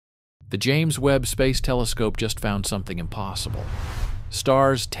The James Webb Space Telescope just found something impossible.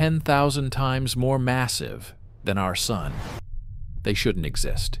 Stars 10,000 times more massive than our Sun. They shouldn't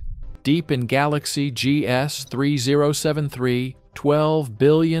exist. Deep in galaxy GS 3073, 12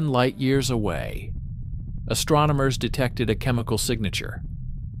 billion light-years away, astronomers detected a chemical signature.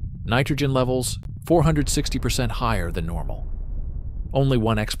 Nitrogen levels 460% higher than normal. Only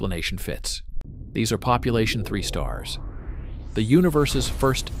one explanation fits. These are population 3 stars. The universe's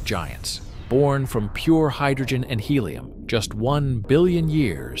first giants, born from pure hydrogen and helium just 1 billion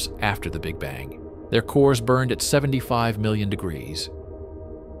years after the Big Bang. Their cores burned at 75 million degrees,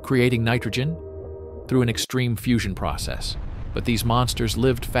 creating nitrogen through an extreme fusion process. But these monsters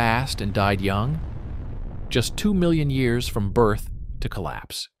lived fast and died young, just 2 million years from birth to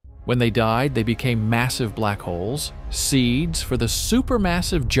collapse. When they died, they became massive black holes, seeds for the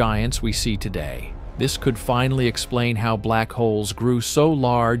supermassive giants we see today. This could finally explain how black holes grew so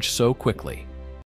large so quickly.